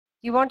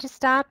You want to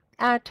start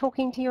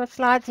talking to your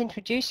slides,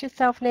 introduce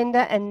yourself, Linda,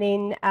 and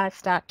then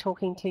start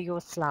talking to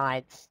your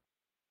slides.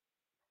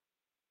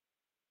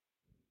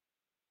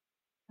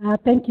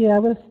 Thank you. I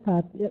will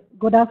start.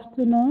 Good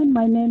afternoon.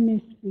 My name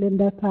is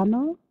Linda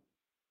Tano,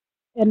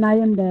 and I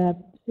am the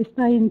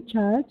sister in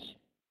charge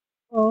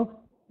of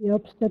the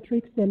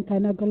obstetrics and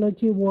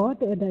gynecology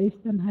ward at the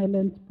Eastern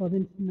Highlands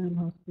Provincial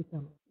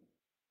Hospital.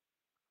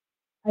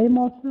 I am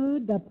also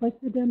the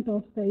president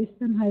of the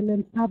Eastern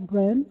Highlands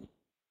sub-branch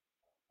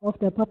of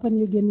the Papua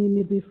New Guinea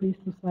Midwifery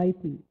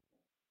Society.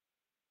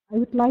 I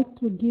would like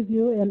to give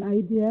you an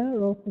idea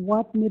of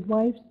what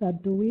midwives are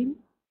doing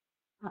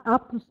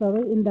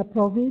in the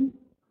province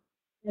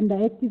and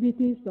the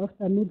activities of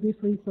the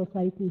Midwifery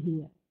Society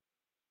here.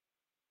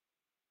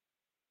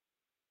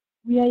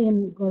 We are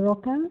in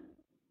Goroka,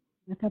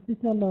 the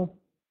capital of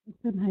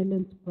Eastern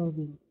Highlands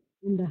Province,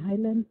 in the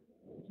Highlands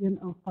region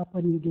of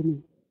Papua New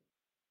Guinea.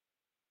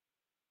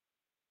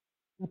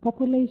 The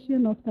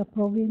population of the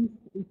province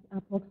is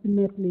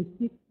approximately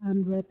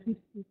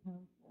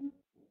 650,000,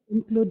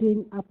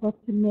 including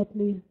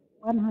approximately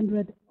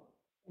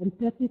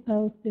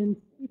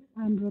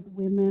 130,600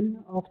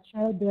 women of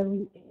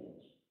childbearing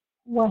age,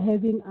 who are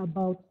having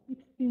about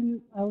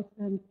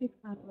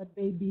 16,600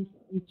 babies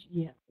each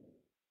year.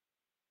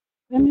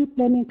 Family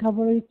planning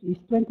coverage is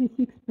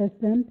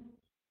 26%,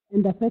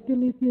 and the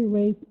fertility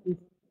rate is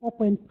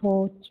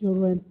 4.4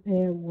 children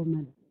per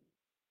woman.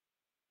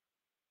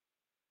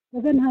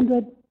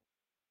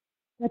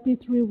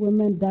 733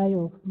 women die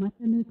of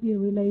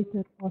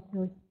maternity-related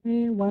causes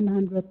per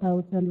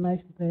 100,000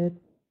 live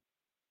births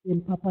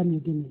in Papua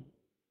New Guinea.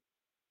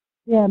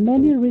 There are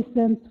many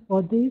reasons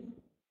for this,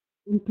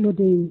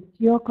 including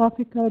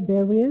geographical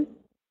barriers.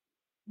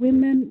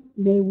 Women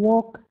may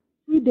walk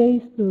 3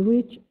 days to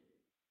reach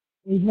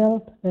a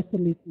health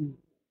facility.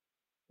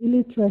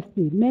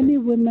 Illiteracy. Many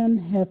women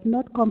have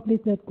not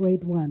completed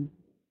grade 1,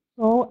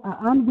 so are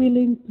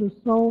unwilling to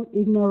show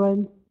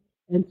ignorance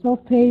and so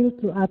fail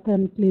to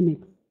attend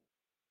clinics.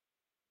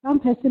 Some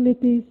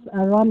facilities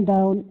are run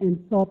down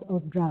and short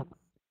of drugs.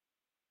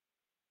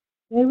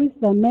 There is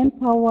a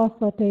manpower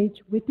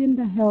shortage within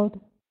the health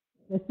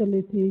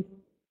facilities,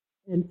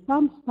 and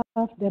some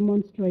staff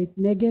demonstrate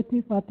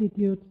negative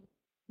attitudes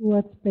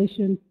towards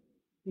patients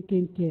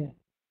seeking care.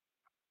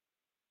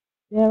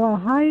 There are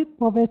high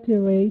poverty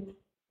rates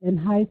and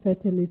high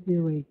fertility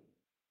rates.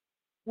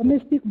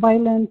 Domestic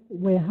violence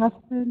where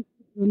husbands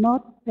do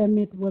not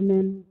permit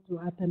women to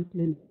attend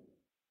clinics.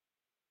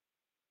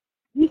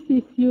 These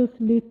issues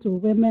lead to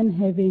women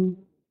having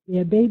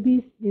their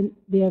babies in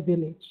their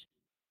village.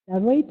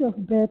 The rate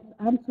of births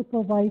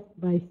unsupervised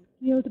by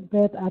skilled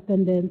birth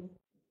attendants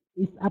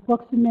is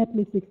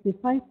approximately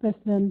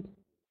 65%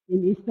 in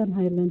Eastern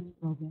Highlands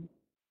Province.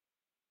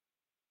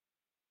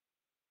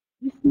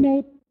 This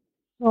map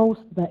shows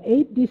the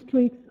 8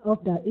 districts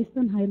of the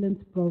Eastern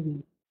Highlands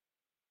Province.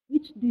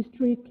 Each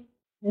district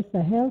has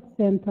a health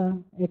center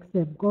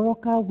except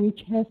Goroka,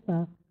 which has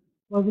a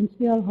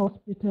provincial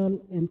hospital,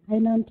 and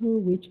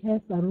Kainantu, which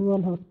has a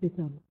rural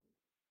hospital.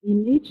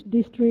 In each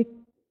district,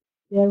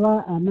 there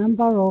are a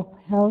number of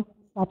health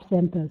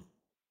sub-centers.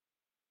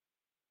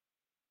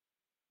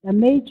 The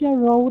major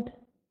road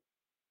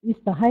is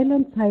the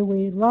Highlands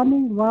Highway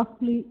running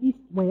roughly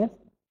east-west.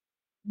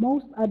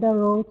 Most other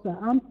roads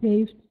are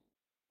unpaved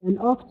and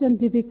often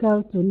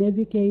difficult to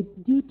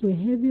navigate due to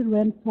heavy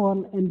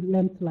rainfall and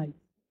landslides.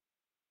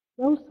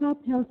 Those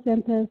sub-health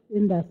centers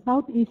in the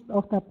southeast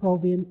of the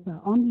province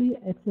are only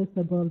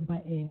accessible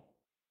by air.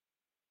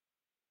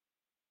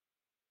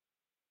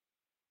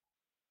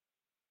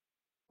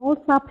 All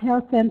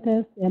sub-health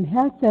centers and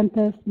health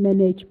centers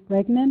manage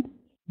pregnant,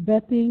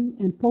 birthing,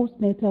 and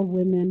postnatal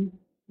women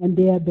and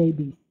their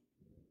babies.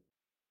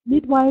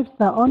 Midwives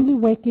are only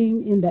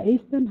working in the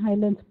Eastern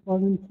Highlands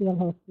Provincial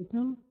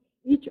Hospital,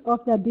 each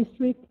of the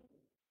district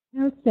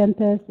health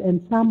centers,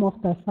 and some of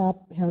the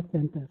sub-health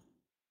centers.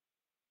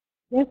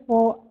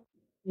 Therefore,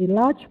 a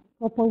large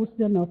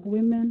proportion of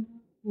women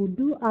who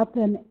do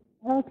attend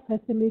health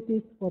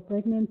facilities for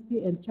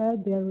pregnancy and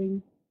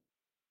childcaring,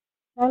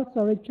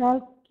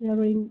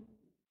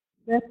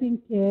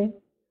 birthing care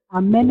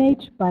are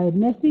managed by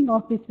nursing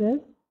officers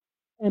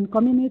and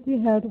community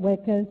health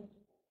workers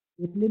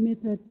with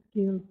limited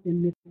skills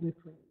in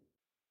midwifery.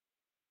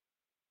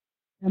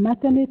 The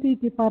maternity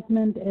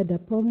department at the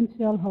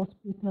provincial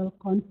hospital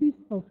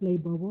consists of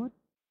labor ward,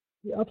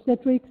 the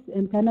obstetrics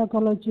and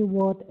gynecology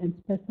ward, and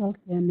special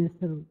care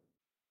nursery.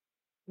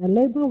 The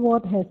labor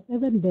ward has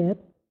 7 beds,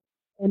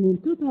 and in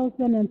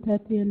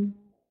 2013,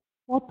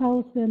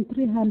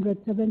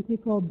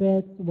 4,374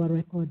 beds were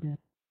recorded,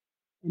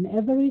 an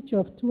average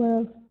of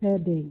 12 per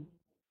day.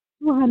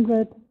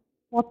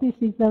 240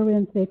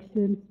 cesarean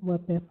sections were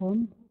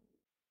performed,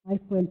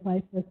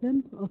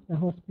 5.5% of the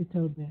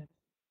hospital beds.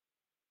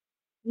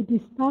 It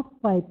is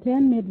staffed by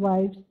 10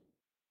 midwives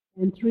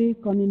and 3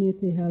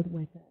 community health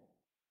workers.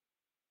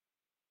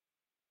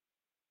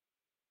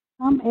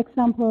 Some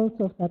examples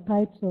of the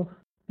types of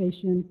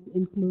patients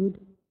include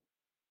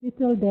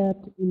fetal death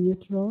in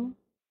utero,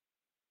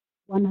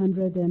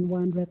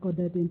 101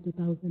 recorded in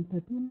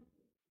 2013,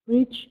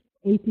 breech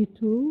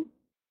 82,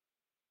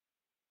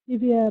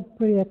 severe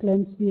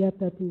preeclampsia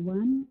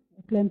 31,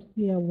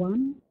 eclampsia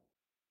 1,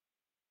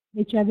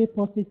 HIV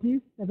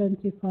positive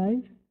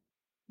 75,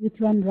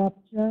 uterine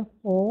rupture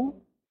 4,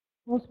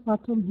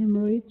 postpartum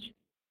hemorrhage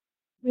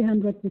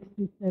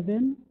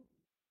 367,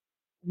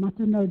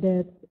 maternal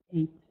death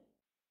 8.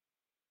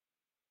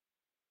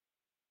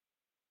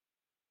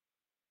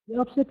 The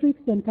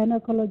obstetrics and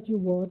gynecology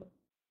ward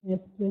has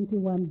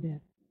 21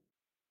 beds.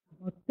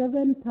 About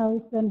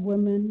 7,000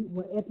 women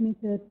were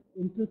admitted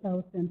in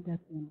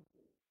 2013,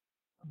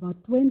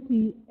 about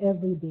 20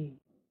 every day.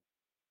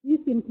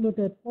 These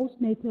included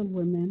postnatal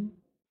women,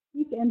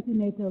 peak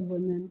antenatal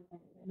women,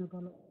 and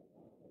gynecologists.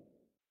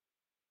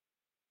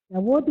 The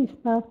ward is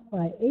staffed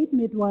by 8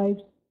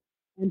 midwives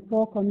and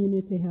 4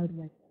 community health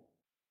workers.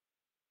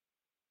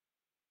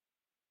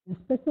 The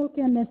special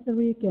care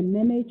nursery can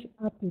manage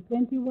up to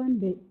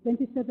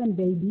 27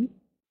 babies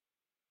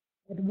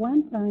at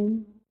one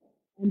time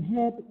and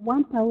had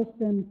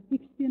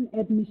 1,016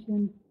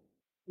 admissions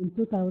in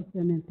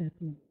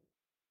 2013.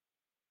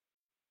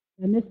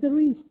 The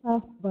nursery is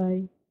staffed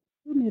by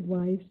 2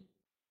 midwives,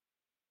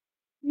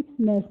 6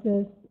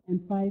 nurses,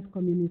 and 5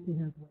 community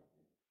health workers.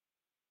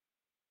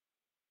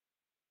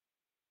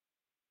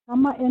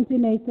 Summer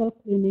antenatal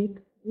clinic,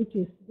 which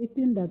is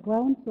within the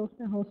grounds of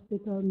the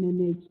hospital,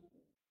 managed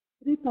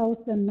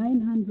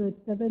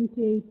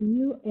 3,978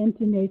 new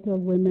antenatal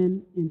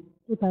women in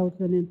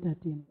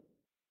 2013,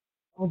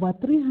 over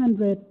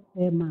 300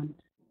 per month.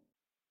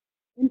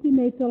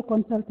 Antenatal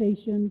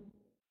consultations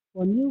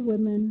for new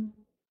women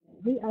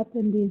and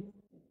re-attendees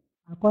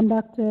are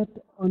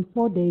conducted on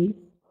 4 days,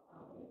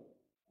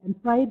 and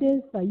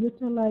Fridays are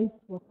utilized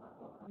for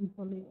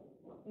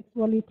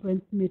sexually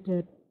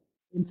transmitted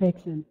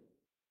infections.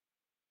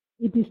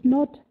 It is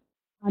not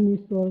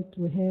unusual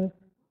to have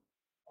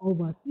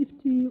over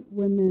 50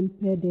 women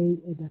per day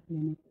at the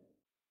clinic.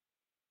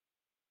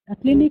 The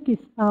clinic is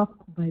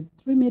staffed by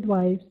 3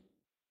 midwives,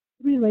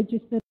 3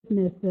 registered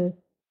nurses,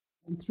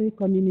 and 3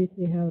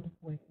 community health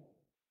workers.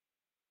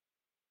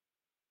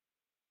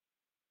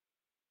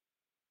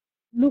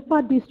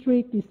 Lufa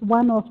district is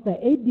one of the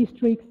 8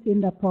 districts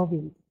in the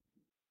province.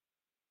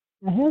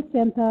 The health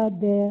center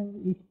there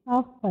is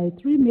staffed by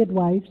 3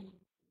 midwives,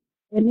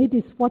 and it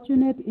is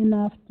fortunate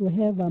enough to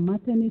have a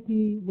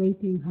maternity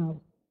waiting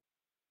house.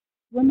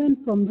 Women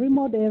from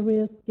remote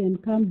areas can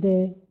come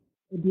there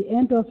at the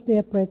end of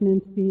their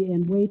pregnancy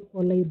and wait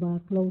for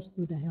labor close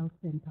to the health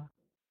center.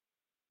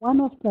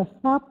 One of the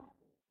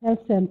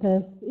sub-health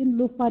centers in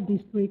Lufa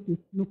district is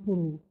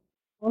Nupuru,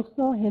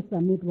 also has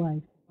a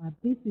midwife, but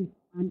this is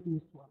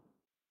unusual.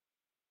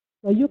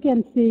 So you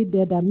can see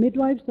that the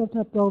midwives of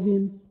the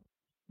province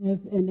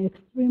have an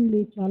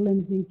extremely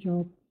challenging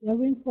job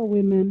caring for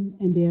women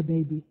and their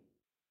babies.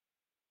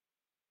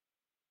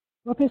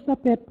 Professor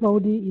Pat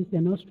Proudy is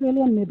an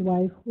Australian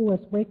midwife who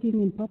was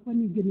working in Papua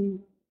New Guinea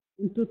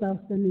in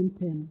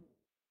 2010,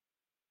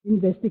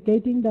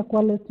 investigating the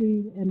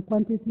quality and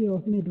quantity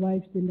of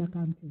midwives in the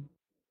country.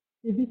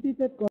 She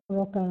visited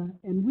Goroka,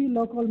 and we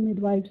local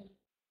midwives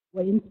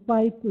were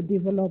inspired to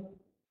develop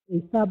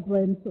a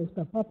sub-branch of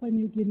the Papua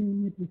New Guinea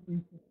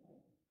Midwifery Society.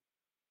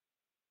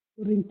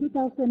 During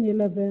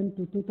 2011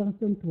 to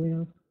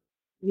 2012,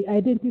 we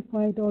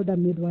identified all the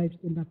midwives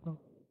in the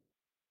province.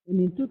 And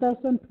in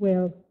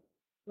 2012,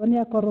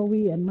 Sonia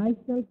Korowi and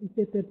myself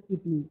visited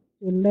Sydney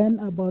to learn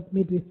about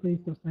Midwifery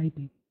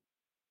Society.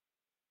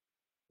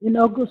 In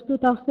August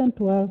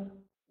 2012,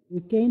 we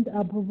gained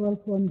approval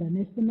from the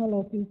National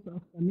Office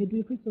of the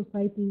Midwifery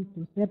Society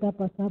to set up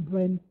a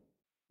sub-branch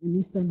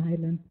in Eastern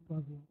Highlands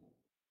province.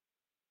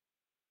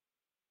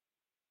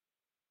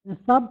 The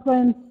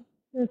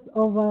sub-branch's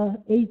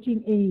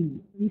overarching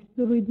aim is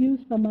to reduce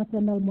the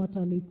maternal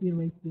mortality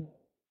ratio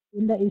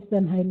in the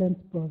Eastern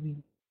Highlands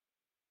province.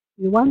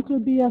 We want to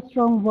be a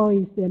strong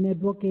voice and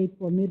advocate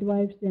for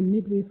midwives and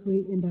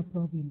midwifery in the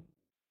province,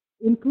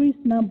 increase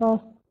numbers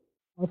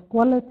of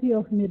quality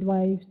of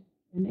midwives,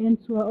 and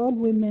ensure all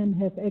women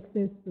have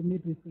access to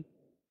midwifery.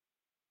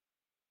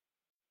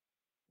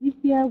 This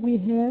year we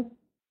have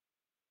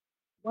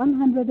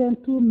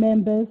 102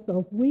 members,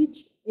 of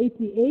which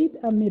 88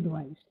 are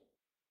midwives.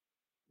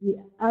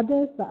 The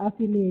others are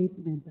affiliate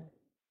members.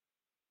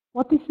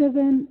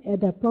 47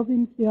 at the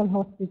provincial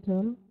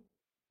hospital,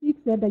 6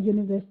 at the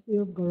University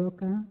of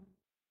Goroka,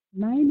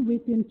 9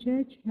 within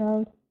church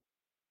health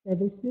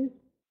services,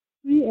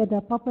 3 at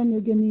the Papua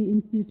New Guinea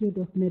Institute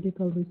of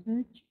Medical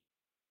Research,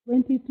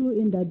 22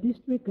 in the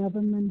district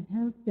government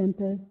health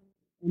centers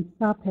and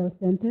sub-health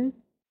centers,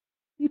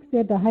 6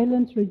 at the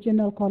Highlands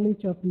Regional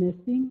College of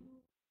Nursing,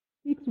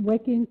 6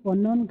 working for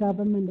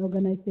non-government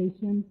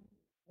organizations,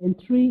 and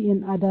 3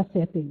 in other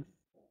settings.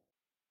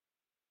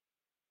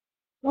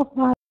 So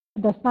far,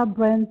 the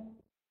sub-branch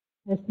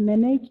has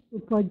managed to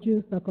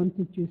produce a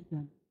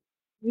constitution,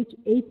 which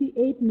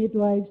 88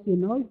 midwives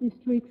in all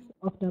districts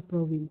of the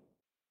province.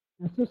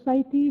 The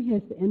society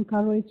has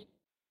encouraged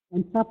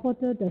and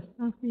supported the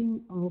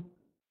staffing of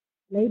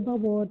labor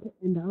ward,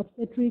 and the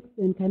obstetrics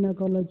and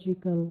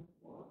gynecological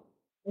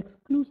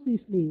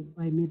exclusively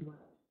by midwives.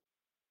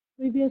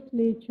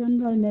 Previously,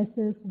 general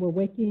nurses were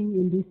working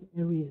in these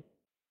areas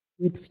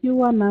with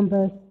fewer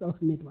numbers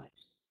of midwives.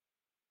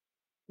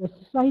 The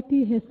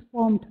society has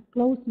formed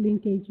close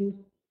linkages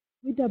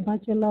with the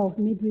Bachelor of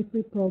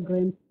Midwifery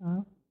program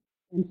staff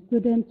and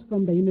students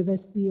from the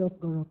University of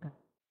Goroka.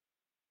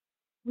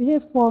 We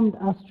have formed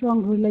a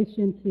strong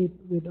relationship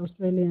with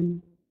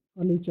Australian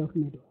College of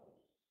Midwives.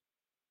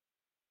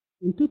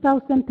 In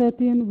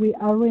 2013, we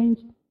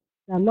arranged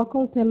the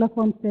local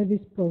telephone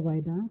service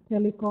provider,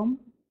 Telecom,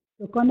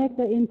 to connect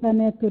the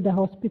internet to the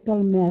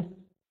hospital mess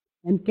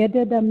and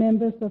gathered the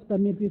members of the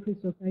Midwifery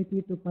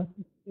Society to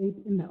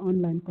participate in the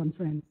online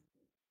conference.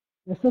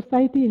 The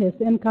society has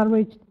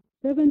encouraged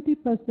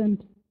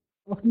 70%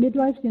 of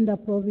midwives in the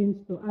province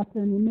to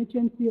attend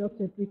emergency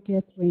obstetric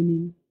care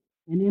training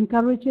and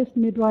encourages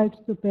midwives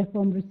to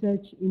perform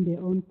research in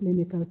their own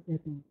clinical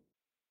settings.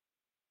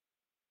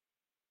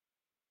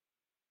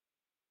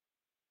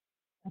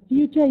 The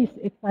future is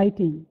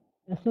exciting.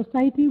 The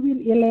society will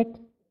elect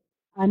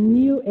a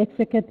new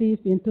executive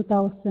in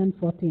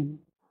 2014.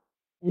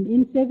 An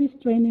in-service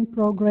training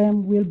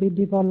program will be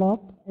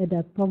developed at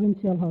the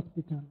provincial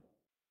hospital.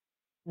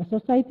 The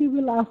society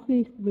will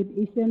assist with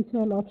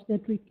essential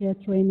obstetric care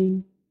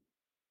training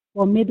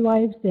for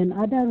midwives and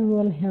other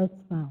rural health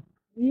staff.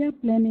 We are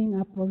planning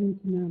a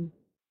provincial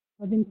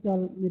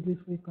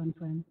midwifery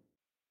conference.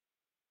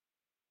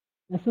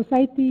 The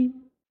society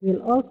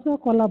will also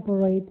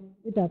collaborate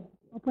with the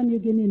Papua New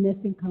Guinea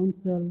Nursing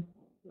Council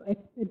to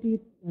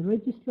expedite the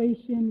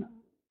registration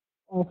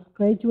of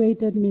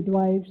graduated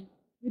midwives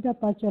with a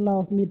Bachelor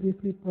of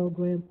Midwifery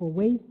program for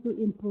ways to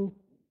improve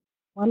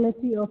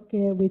quality of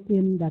care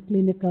within the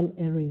clinical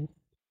areas.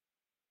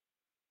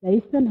 The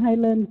Eastern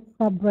Highlands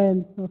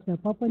sub-branch of the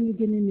Papua New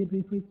Guinea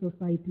Midwifery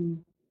Society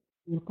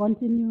will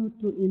continue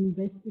to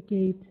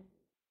investigate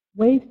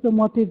ways to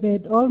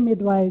motivate all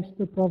midwives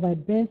to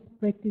provide best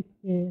practice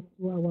care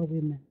to our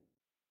women.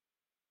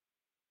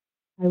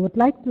 I would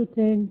like to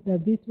thank the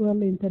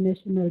virtual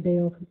International Day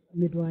of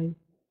Midwives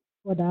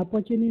for the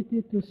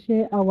opportunity to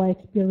share our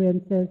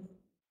experiences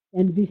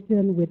and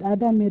vision with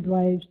other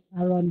midwives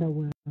around the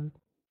world.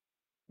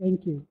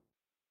 Thank you.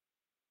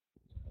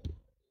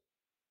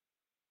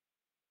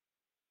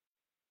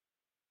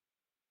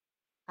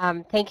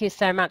 Thank you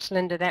so much,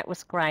 Linda. That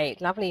was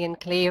great. Lovely and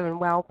clear and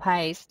well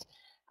paced.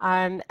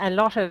 A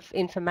lot of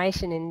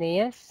information in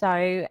there.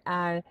 So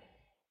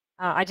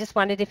I just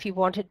wondered if you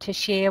wanted to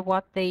share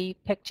what the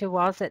picture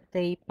was at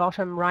the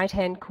bottom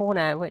right-hand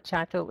corner, which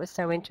I thought was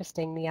so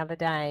interesting the other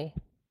day.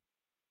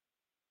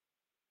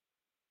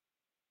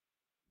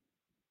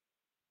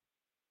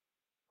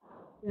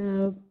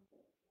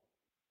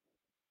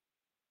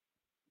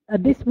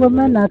 These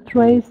women are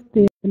dressed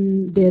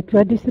in their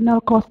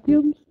traditional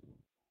costumes.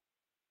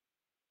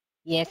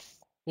 Yes,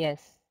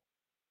 yes.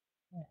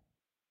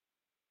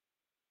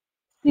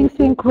 Sing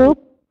Sing group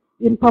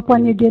in Papua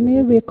New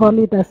Guinea, we call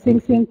it a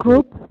Sing Sing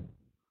group.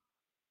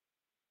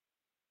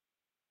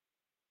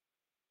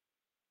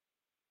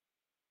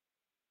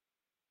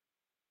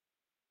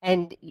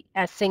 And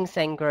a Sing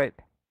Sing group.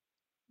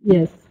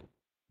 Yes.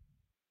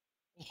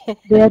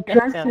 They are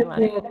dressed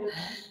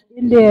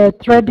in their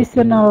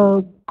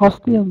traditional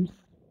costumes.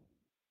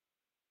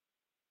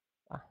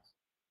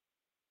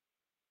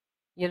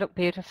 You look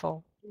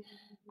beautiful.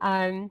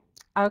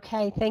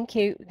 Okay, thank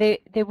you.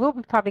 There will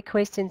be probably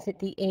questions at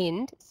the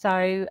end,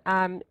 so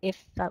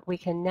if we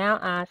can now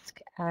ask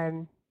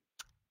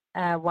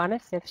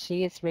Wanis if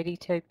she is ready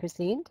to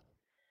present,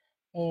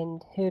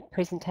 and her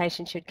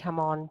presentation should come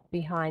on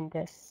behind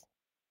this.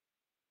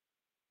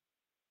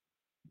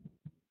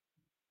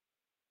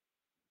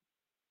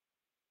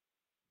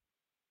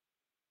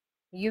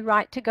 Are you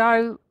right to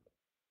go,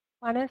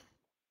 Wanis?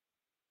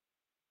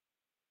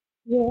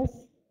 Yes.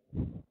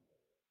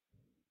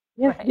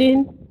 Yes, right.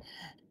 Dean.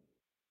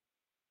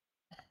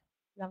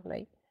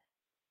 Lovely.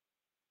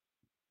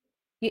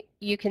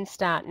 You can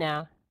start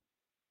now.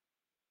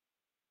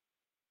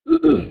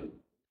 Good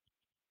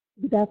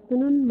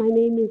afternoon. My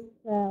name is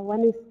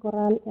Wanis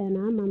Koral and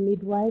I'm a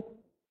midwife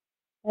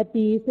at the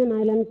Eastern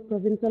Highlands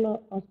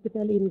Provincial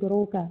Hospital in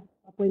Goroka,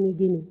 Papua New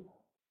Guinea.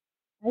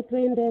 I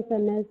trained as a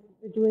nurse,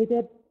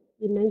 graduated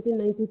in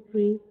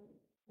 1993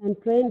 and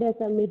trained as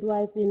a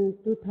midwife in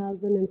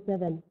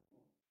 2007.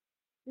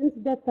 Since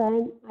that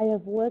time, I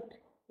have worked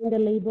in the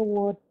labor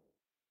ward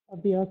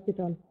of the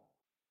hospital.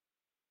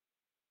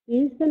 The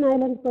Eastern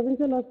Highlands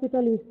Provincial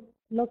Hospital is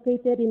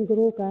located in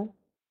Goroka,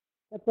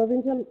 the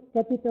provincial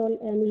capital,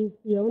 and is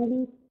the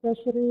only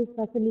tertiary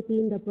facility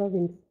in the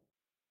province.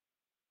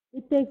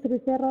 It takes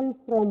referral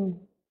from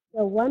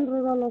the one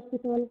rural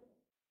hospital,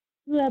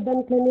 2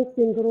 urban clinics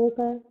in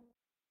Goroka,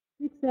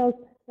 6 health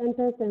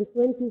centers, and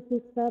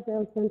 26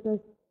 sub-health centers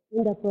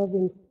in the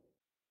province.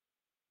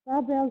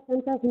 Sub-health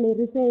centers may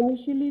refer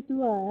initially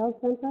to a health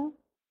center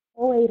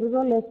or a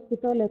rural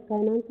hospital at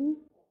Kainantu,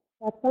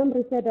 but some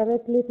refer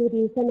directly to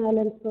the Eastern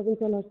Highlands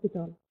Provincial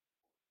Hospital.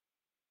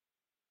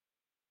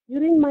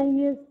 During my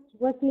years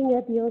working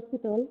at the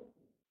hospital,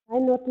 I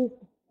noticed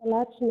a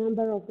large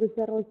number of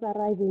referrals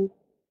arriving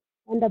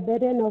and the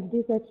burden of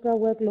this extra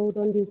workload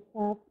on the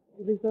staff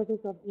and resources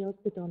of the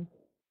hospital.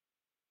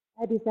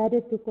 I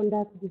decided to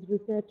conduct this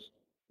research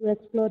to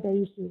explore the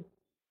issue.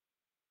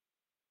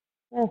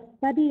 The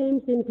study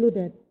aims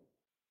included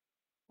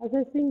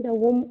assessing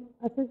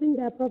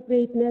the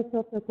appropriateness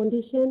of the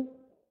condition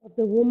of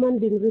the woman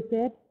being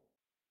referred,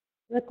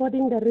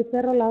 recording the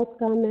referral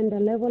outcome and the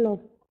level of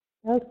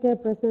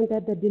healthcare present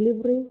at the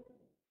delivery,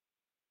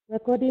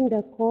 recording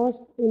the cost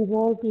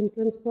involved in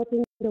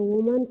transporting the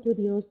woman to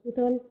the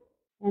hospital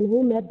and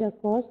who met the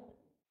cost,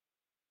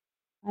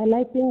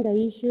 highlighting the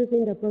issues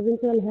in the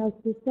provincial health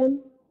system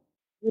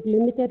with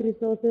limited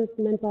resources,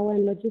 manpower,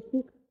 and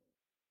logistics,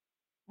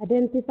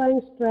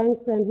 identifying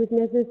strengths and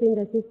weaknesses in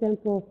the system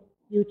for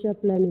future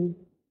planning.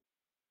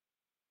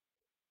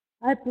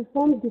 I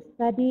performed this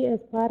study as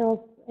part of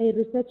a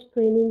research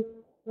training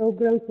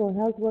program for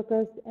health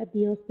workers at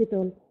the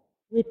hospital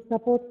with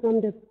support from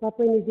the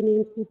Papua New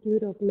Guinea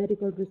Institute of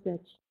Medical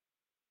Research.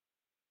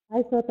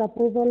 I sought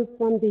approval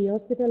from the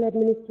hospital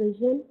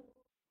administration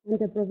and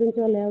the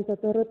provincial health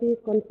authority.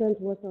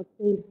 Consent was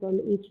obtained from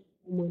each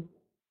woman.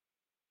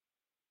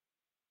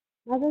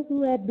 Mothers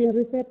who had been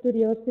referred to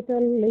the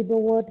hospital labor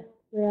ward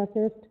were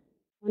assessed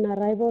on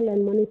arrival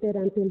and monitored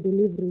until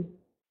delivery.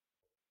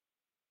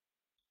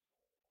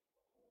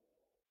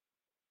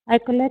 I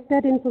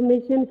collected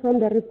information from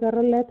the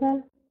referral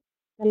letter,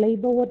 the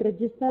labor ward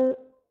register,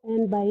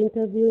 and by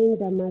interviewing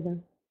the mother.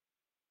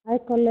 I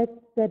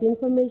collected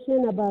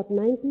information about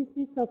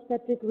 96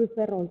 obstetric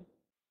referrals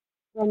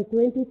from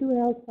 22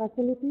 health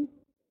facilities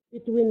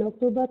between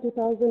October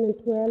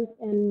 2012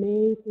 and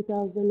May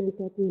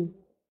 2013.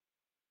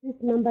 This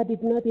number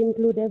did not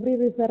include every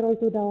referral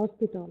to the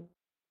hospital,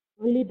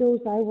 only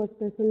those I was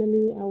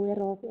personally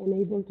aware of and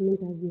able to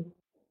interview.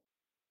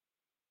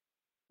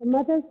 The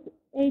mothers'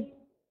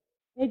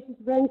 ages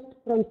ranged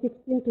from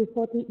 16 to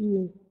 40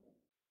 years.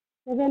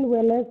 7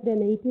 were less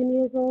than 18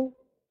 years old,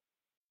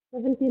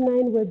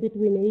 79 were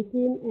between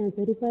 18 and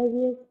 35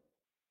 years,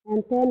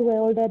 and 10 were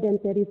older than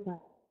 35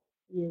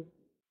 years.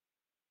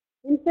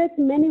 In fact,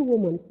 many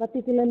women,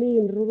 particularly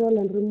in rural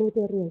and remote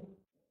areas,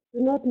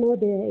 do not know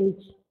their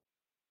age.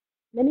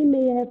 Many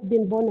may have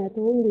been born at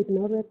home with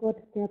no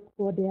record kept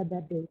for their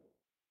birthday,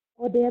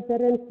 or their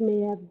parents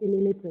may have been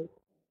illiterate.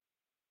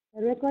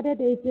 The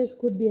recorded ages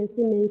could be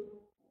estimates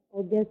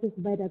or guesses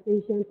by the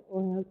patient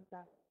or health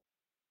staff.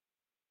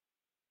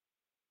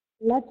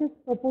 The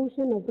largest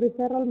proportion of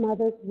referral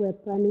mothers were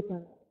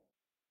primipara.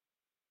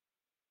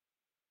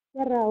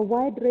 There are a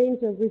wide range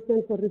of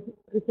reasons for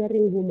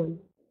referring women.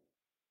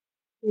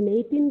 In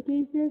 18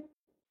 cases,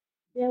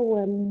 there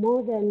were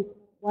more than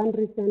one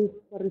reason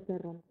for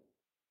referral.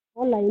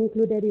 All are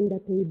included in the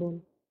table.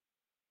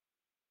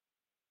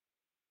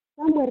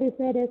 Some were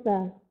referred as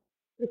a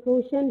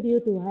precaution due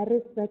to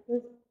high-risk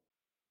factors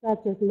such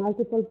as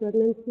multiple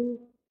pregnancies,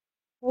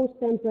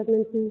 post-term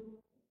pregnancies,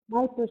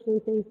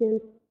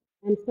 malpresentations,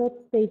 and short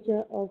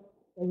stature of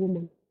the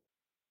woman.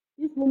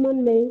 This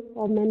woman may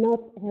or may not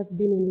have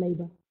been in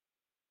labor.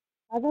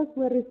 Others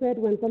were referred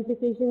when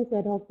complications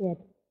had occurred,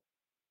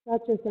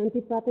 such as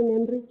antepartum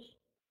hemorrhage,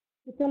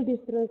 fetal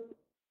distress,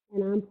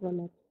 and arm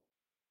prolapse.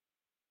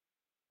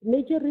 The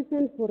major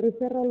reason for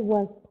referral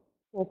was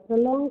for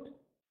prolonged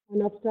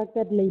and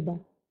obstructed labor,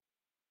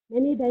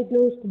 many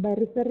diagnosed by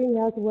referring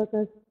health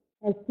workers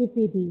as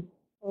CPD,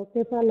 or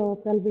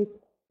cephalopelvic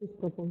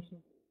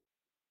disproportion.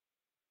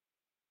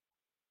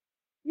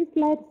 This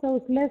slide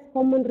shows less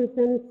common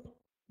reasons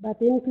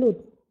but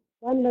includes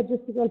one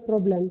logistical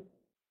problem: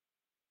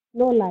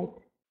 no light,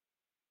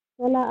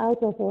 solar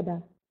out of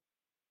order.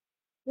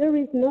 There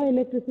is no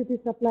electricity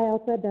supply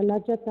outside the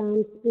larger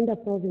towns in the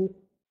province,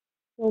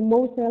 so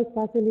most health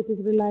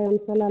facilities rely on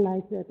solar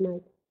lights at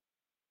night.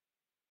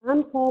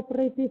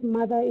 Uncooperative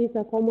mother is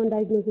a common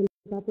diagnosis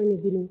in Papua New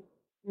Guinea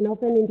and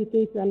often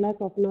indicates a lack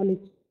of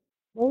knowledge,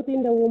 both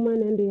in the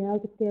woman and the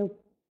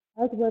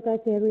health worker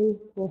caring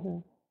for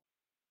her.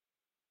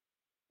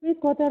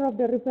 3/4 of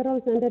the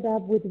referrals ended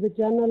up with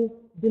vaginal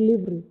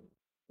delivery,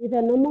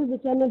 either normal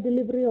vaginal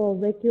delivery or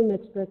vacuum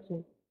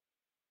extraction.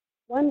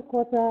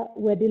 1/4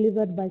 were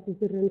delivered by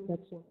cesarean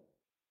section.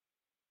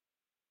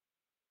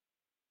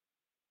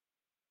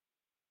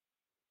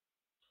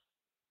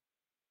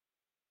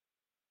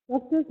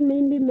 Doctors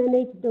mainly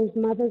managed those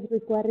mothers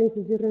requiring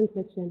cesarean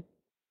section.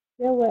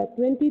 There were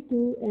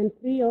 22 and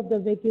 3 of the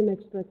vacuum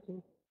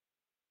extractions.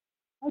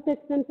 Health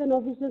extension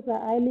officers are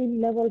highly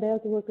leveled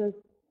health workers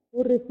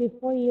who receive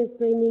 4 years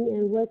training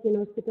and work in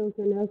hospitals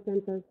and health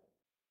centers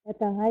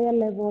at a higher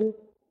level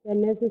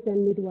than nurses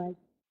and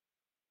midwives.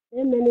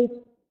 They manage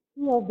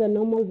 2 of the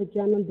normal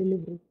vaginal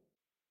deliveries.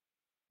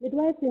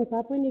 Midwives in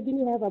Papua New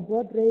Guinea have a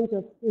broad range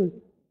of skills,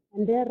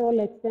 and their role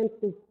extends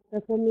to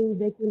performing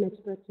vacuum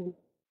extraction.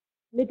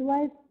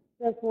 Midwives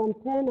perform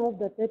 10 of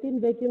the 13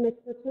 vacuum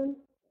extractions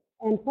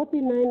and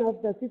 49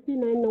 of the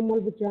 59 normal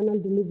vaginal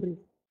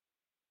deliveries.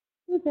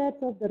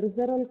 2/3 of the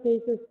referral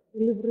cases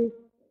deliveries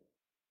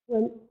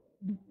were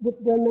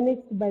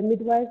managed by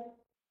midwives,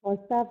 or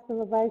staff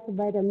supervised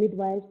by the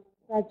midwives,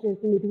 such as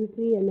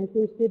midwifery and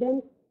nursing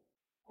students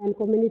and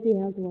community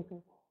health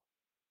workers.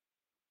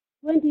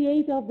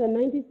 28 of the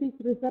 96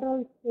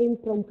 referrals came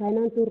from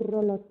Kainantu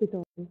Rural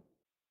Hospital.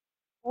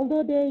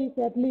 Although there is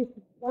at least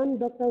one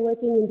doctor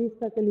working in this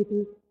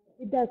facility,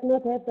 it does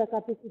not have the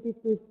capacity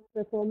to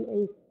perform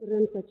a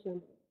cesarean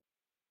section.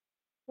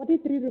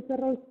 43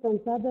 referrals from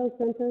sub-health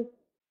centers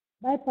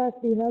bypass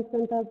the health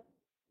center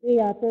they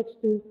are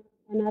attached to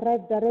and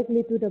arrive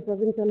directly to the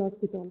provincial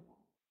hospital.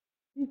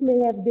 This may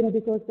have been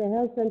because the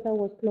health center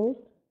was closed,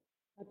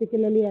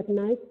 particularly at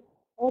night,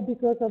 or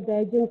because of the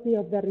urgency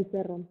of the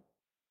referral.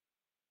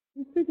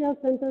 District health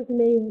centers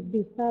may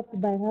be staffed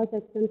by health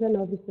extension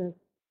officers,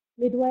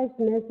 midwives,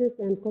 nurses,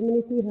 and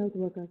community health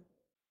workers.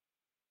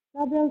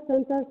 Sub-health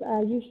centers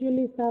are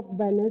usually staffed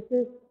by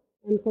nurses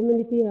and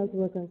community health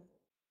workers.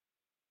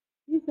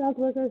 These health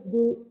workers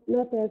do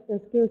not have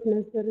the skills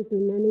necessary to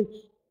manage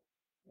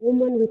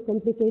women with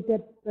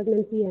complicated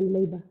pregnancy and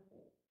labor.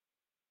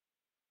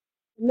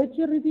 The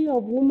majority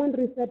of women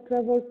referred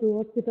travel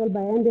to hospital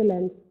by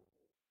ambulance.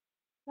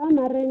 Some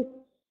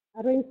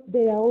arrange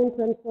their own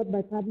transport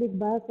by public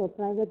bus or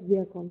private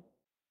vehicle.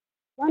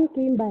 One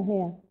came by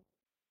air.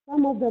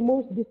 Some of the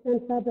most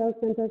distant sub-health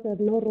centers have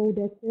no road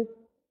access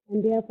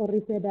and therefore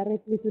refer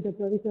directly to the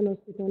provincial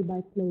hospital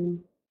by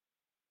plane.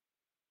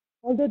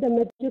 Although the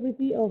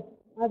majority of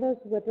others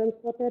were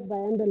transported by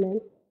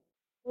ambulance,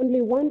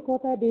 only one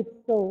quota did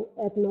so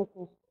at no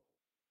cost.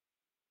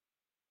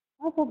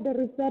 Half of the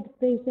referred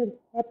patients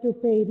had to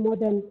pay more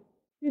than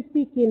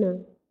 50 kina,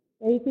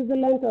 the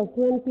equivalent of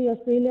 20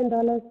 Australian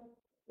dollars,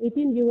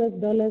 18 US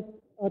dollars,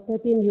 or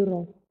 13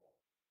 euros.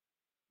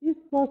 This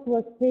cost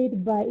was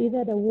paid by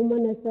either the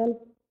woman herself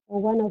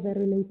or one of her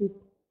relatives.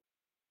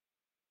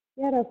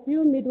 There are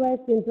few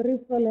midwives in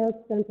peripheral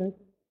health centers.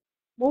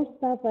 Most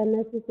staff are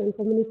nurses and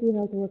community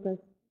health workers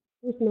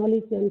whose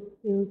knowledge and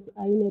skills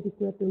are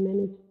inadequate to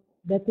manage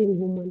birthing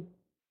women.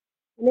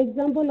 An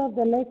example of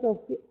the lack of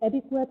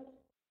adequate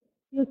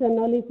skills and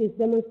knowledge is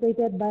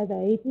demonstrated by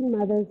the 18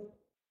 mothers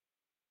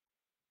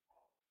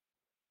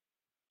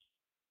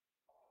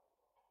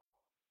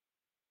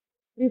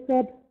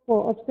referred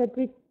for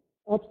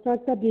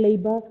obstructed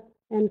labor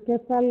and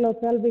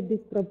cephalopelvic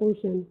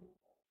disproportion.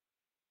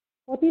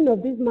 14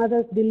 of these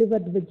mothers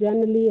delivered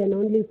vaginally and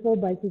only 4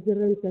 by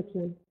cesarean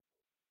section.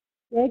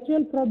 The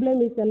actual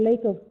problem is a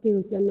lack of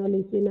skills and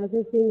knowledge in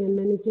assessing and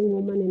managing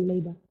women in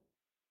labor.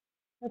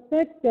 The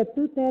fact that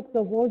 2/3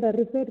 of all the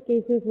referred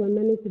cases were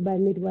managed by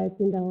midwives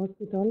in the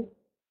hospital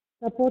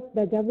supports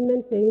the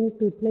government's aim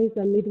to place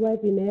a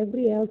midwife in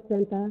every health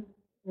center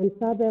and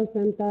sub-health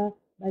center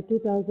by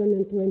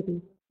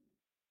 2020.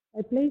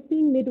 By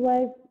placing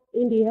midwives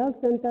in the health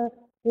center,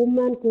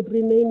 women could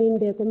remain in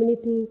their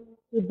community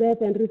to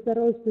birth, and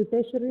referrals to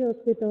tertiary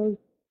hospitals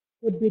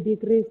would be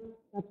decreased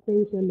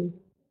substantially.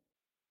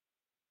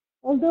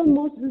 Although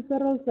most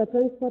referrals are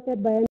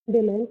transported by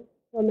ambulance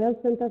from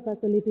health center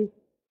facilities,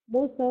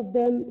 most of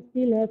them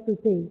still have to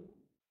pay,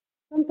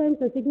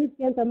 sometimes a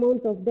significant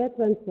amount of their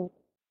transport.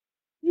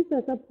 These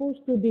are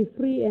supposed to be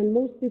free, and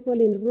most people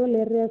in rural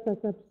areas are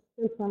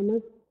subsistence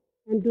farmers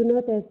and do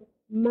not have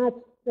much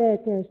spare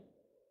cash.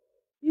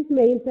 This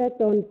may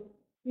impact on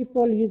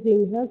people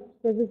using health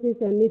services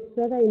and need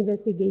further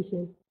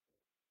investigation.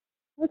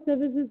 Health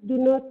services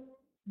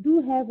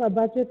do have a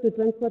budget to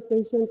transport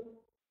patients,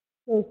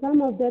 so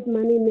some of that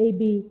money may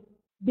be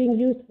being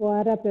used for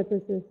other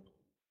purposes.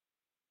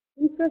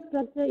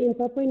 Infrastructure in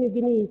Papua New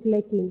Guinea is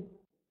lacking.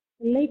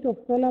 The lack of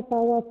solar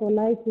power for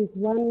lights is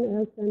one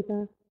health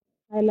center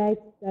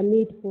highlights the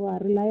need for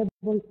a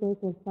reliable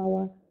source of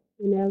power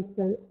in health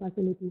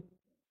facilities.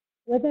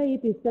 Whether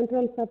it is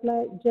central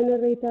supply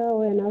generator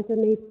or an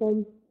alternate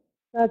form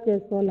such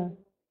as solar.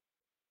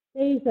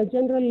 There is a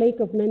general lack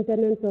of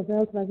maintenance of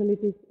health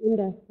facilities in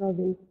the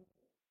province.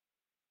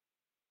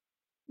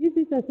 There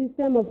is a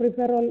system of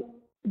referral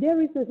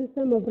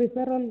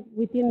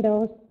within the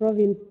host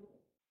province,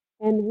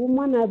 and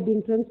women are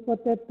being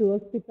transported to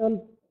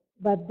hospitals,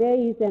 but there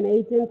is an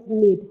urgent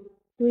need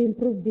to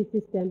improve the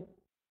system.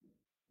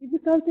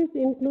 Difficulties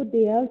include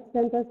the health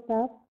center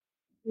staff,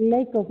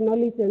 lack of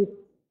knowledge and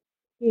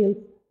skills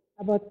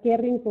about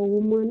caring for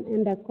women,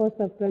 and the cost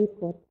of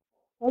transport,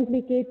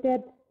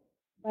 complicated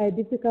by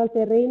difficult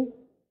terrain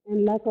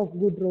and lack of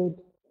good roads.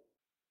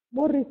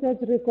 More research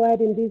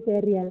required in this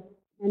area,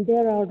 and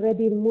there are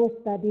already more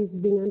studies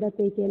being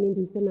undertaken in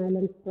the Eastern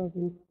Highlands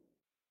province.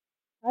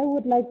 I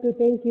would like to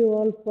thank you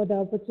all for the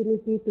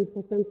opportunity to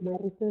present my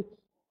research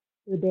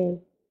today.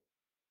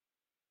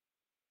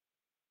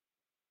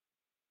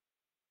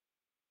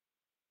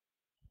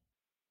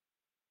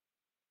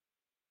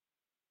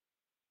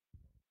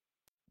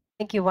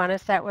 Thank you,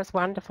 Wanis. That was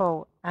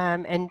wonderful,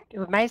 and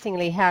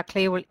amazingly how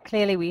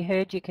clearly we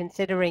heard you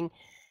considering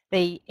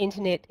the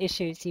internet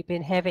issues you've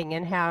been having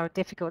and how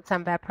difficult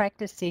some of our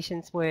practice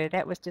sessions were.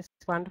 That was just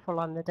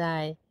wonderful on the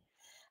day.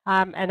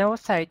 And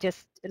also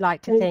just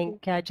like to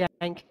thank Jane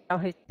Carroll,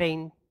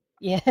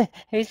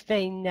 who's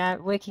been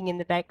working in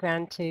the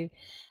background to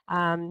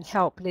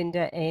help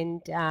Linda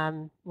and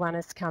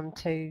Wanis come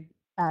to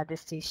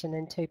this session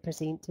and to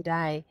present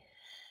today.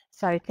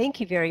 So thank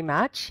you very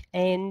much,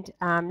 and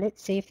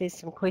let's see if there's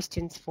some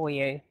questions for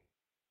you.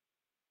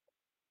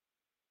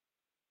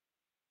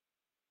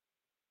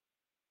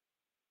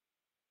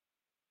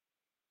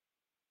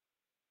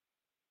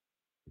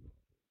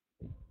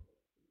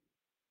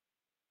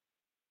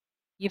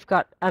 You've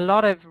got a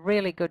lot of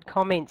really good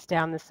comments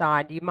down the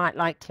side. You might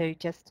like to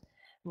just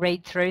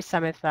read through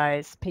some of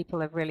those.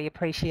 People have really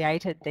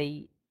appreciated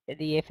the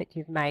effort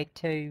you've made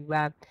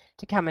to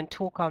come and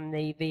talk on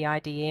the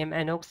VIDM,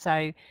 and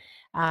also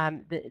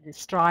the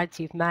strides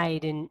you've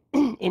made in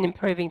in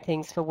improving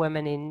things for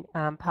women in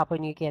Papua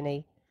New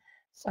Guinea.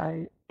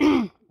 So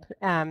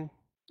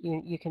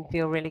you can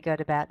feel really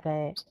good about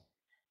that.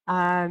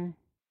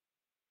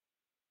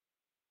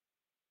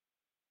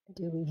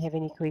 Do we have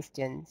any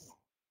questions?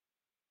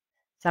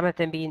 Some of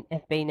them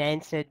have been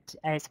answered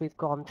as we've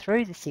gone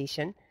through the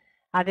session.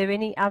 Are there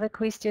any other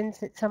questions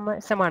that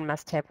someone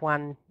must have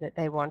one that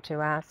they want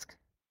to ask?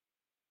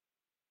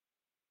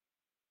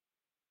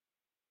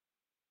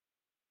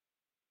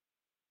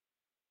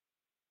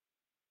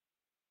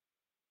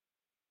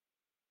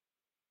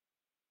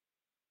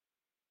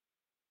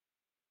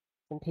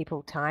 Some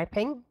people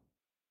typing.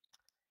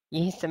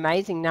 Yes,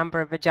 amazing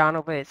number of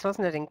vaginal births.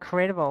 Wasn't it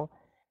incredible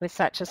with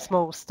such a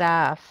small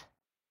staff?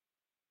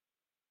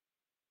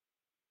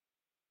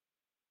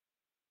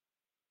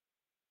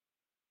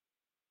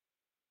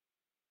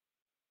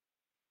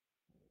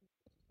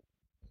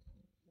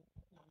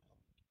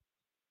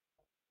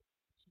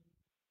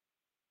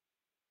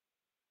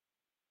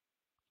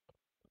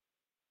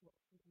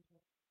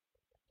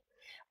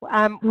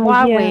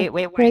 While Yeah,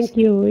 we're waiting, thank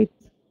you.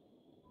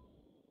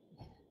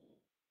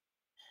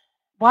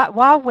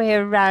 while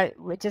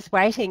we're just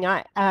waiting,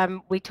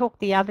 we talked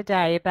the other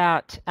day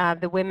about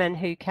the women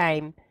who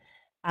came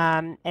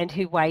and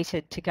who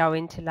waited to go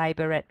into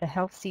labour at the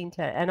health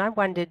centre, and I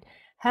wondered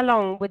how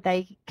long would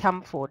they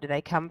come for? Do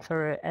they come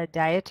for a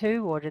day or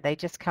two, or do they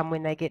just come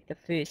when they get the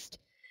first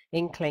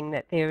inkling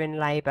that they're in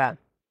labour?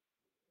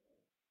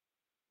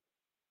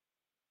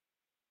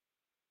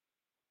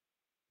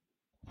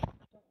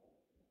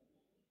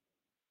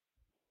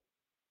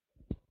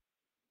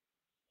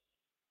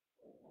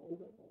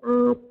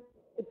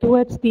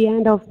 Towards the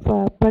end of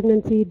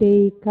pregnancy,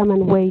 they come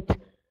and wait.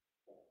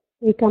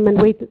 They come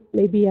and wait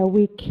maybe a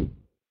week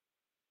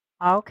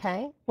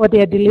Okay. for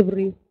their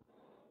delivery.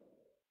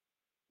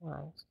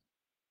 Right.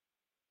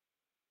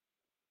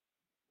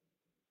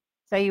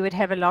 So you would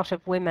have a lot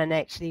of women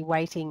actually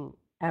waiting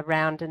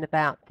around and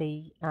about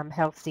the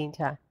health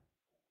centre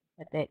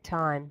at that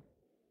time.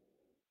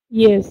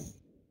 Yes,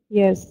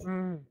 yes.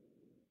 Mm.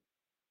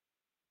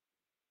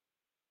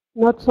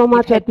 Not so You've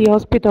much had, at the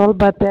hospital,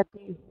 but at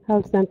the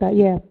health center,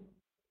 yeah.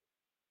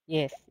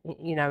 yes,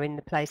 you know, in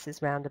the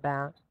places round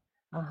about.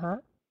 Uh-huh.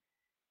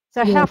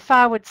 So how Yes.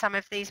 far would some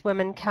of these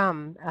women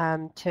come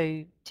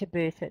to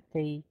birth at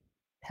the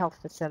health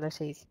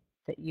facilities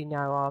that you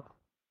know of?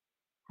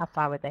 How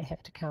far would they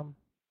have to come?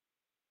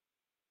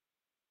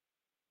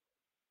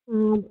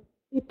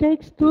 It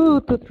takes 2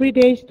 to 3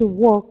 days to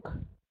walk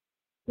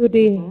to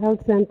the Mm-hmm.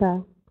 health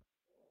center.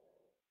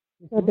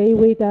 So Mm-hmm. they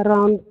wait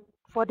around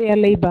for their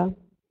labor.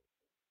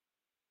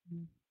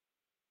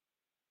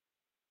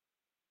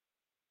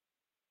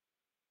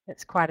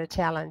 It's quite a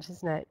challenge,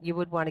 isn't it? You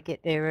would want to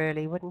get there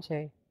early, wouldn't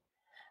you?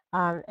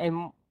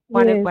 And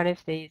Yes. one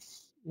of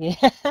these,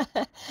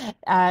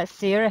 yeah,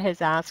 Sarah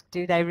has asked,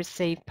 do they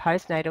receive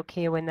postnatal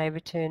care when they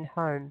return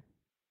home?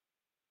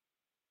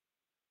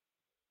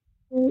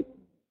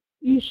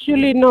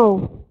 Usually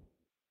no.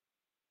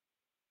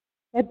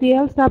 At the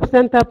health sub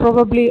center,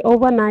 probably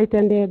overnight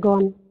and they're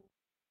gone.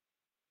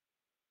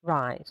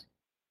 Right.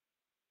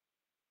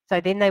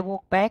 So then they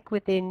walk back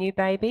with their new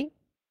baby?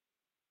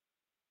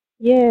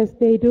 Yes,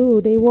 they do.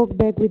 They walk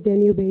back with their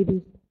new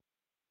babies.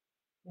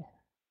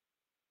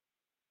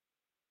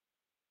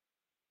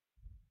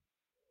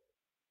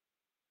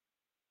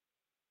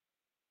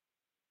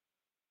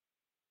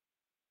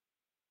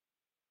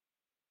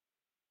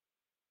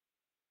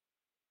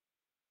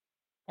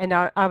 And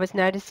I was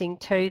noticing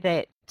too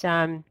that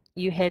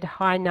you had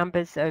high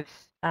numbers of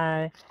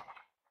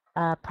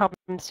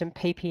problems from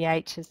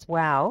PPH as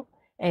well.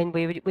 And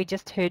we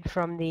just heard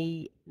from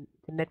the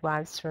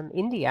midwives from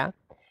India,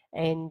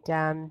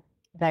 and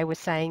they were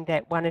saying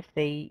that one of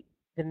the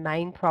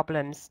main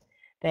problems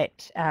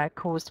that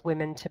caused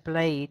women to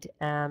bleed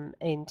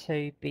and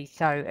to be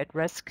so at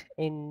risk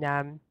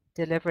in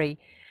delivery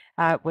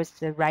was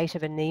the rate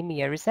of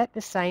anemia. Is that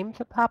the same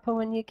for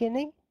Papua New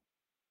Guinea?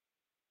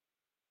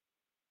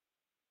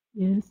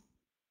 Yes.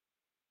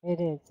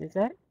 It is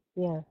it?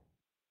 Yeah.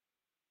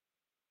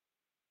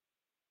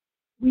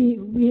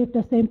 We have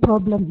the same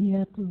problem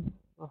here too.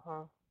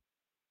 Uh-huh.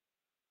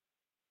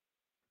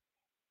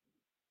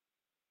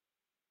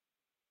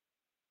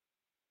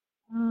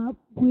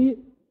 We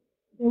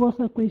There was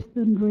a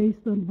question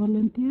raised on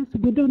volunteers.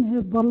 We don't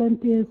have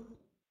volunteers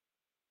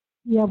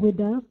here with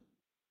us.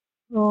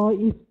 So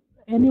if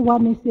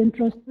anyone is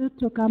interested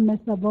to come as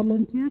a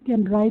volunteer,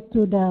 can write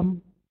to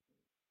them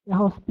the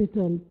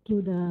hospital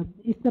to the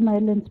Eastern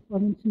Highlands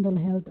Provincial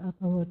Health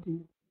Authority.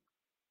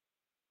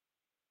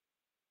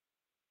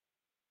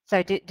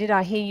 So did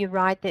I hear you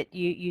right that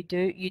you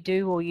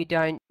do or you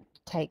don't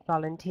take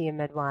volunteer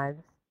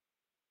midwives?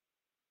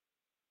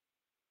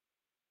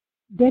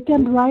 They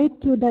can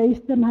write to the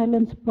Eastern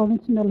Highlands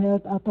Provincial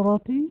Health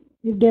Authority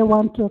if they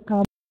want to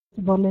come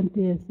as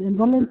volunteers, and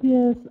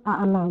volunteers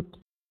are allowed.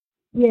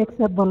 We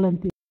accept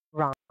volunteers.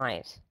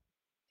 Right.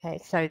 Okay.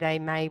 So they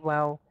may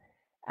well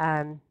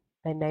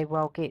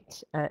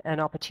get an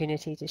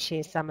opportunity to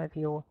share some of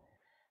your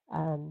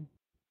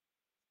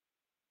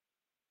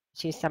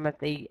share some of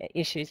the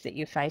issues that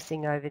you're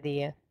facing over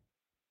there.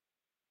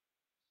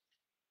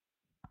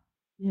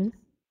 Yes.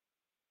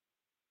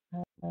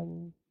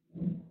 Okay.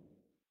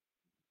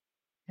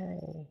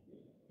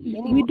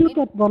 We do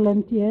get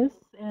volunteers,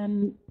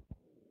 and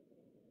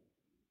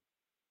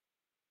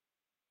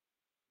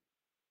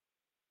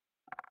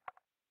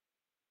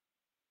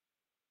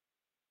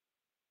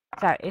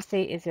so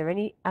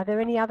are there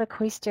any other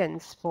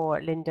questions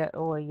for Linda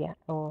or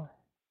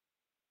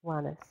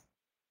Wanis?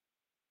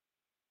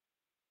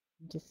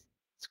 I'm just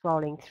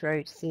scrolling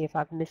through to see if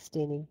I've missed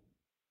any.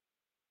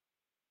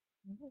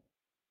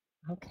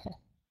 Okay.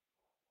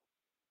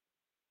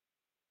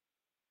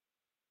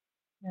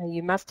 No,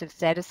 you must have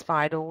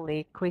satisfied all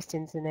the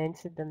questions and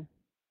answered them.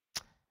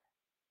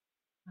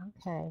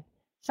 Okay.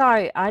 So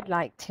I'd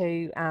like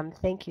to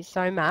thank you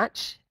so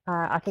much.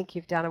 I think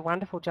you've done a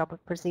wonderful job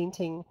of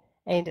presenting,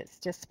 and it's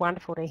just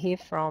wonderful to hear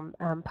from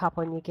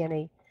Papua New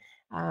Guinea.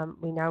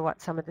 We know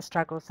what some of the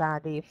struggles are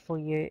there for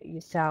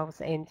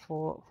yourselves and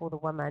for the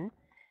women,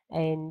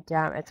 and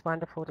it's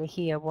wonderful to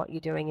hear what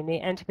you're doing in there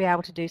and to be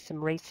able to do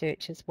some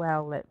research as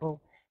well that will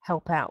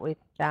help out with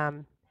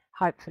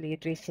hopefully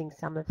addressing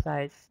some of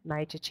those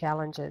major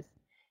challenges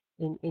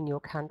in your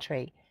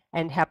country,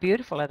 and how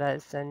beautiful it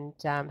is, and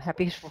how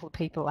beautiful the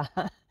people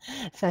are.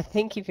 So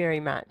thank you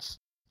very much.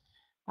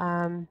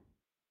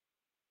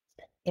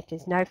 If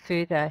there's no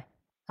further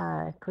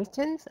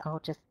questions,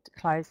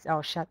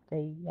 I'll shut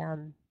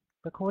the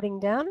recording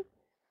down.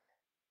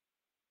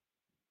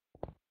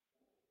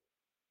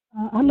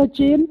 hello,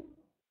 Jane.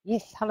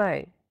 Yes,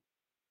 hello.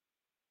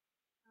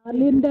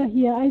 Linda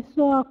here. I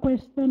saw a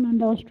question on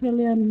the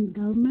Australian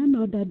government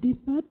or the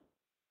DFAT.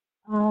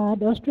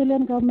 The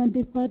Australian government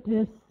DFAT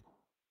has,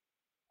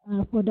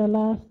 for the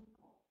last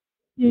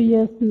few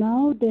years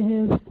now, they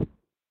have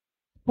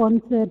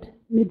sponsored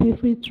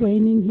midwifery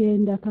training here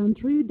in the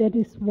country. That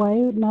is why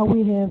now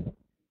we have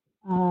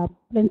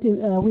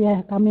we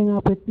are coming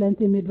up with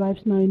plenty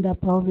midwives now in the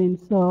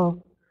province.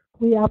 So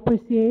we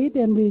appreciate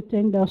and we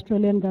thank the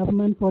Australian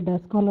government for the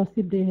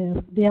scholarship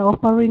they are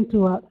offering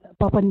to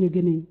Papua New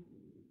Guinea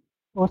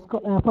for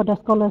the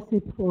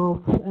scholarship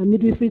of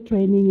midwifery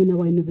training in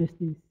our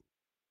universities.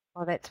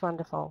 Oh, that's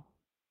wonderful.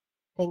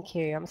 Thank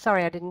you. I'm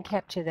sorry I didn't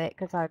capture that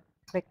because I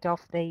clicked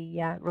off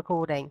the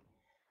recording,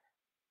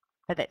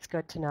 but that's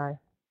good to know.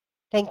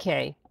 Thank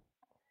you.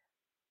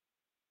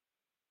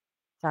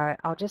 So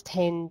I'll just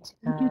hand.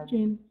 Thank you,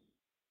 Jane.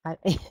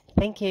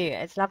 Thank you.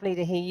 It's lovely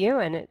to hear you,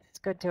 and it's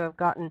good to have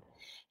gotten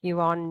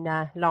you on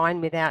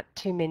line without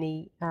too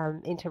many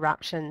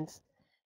interruptions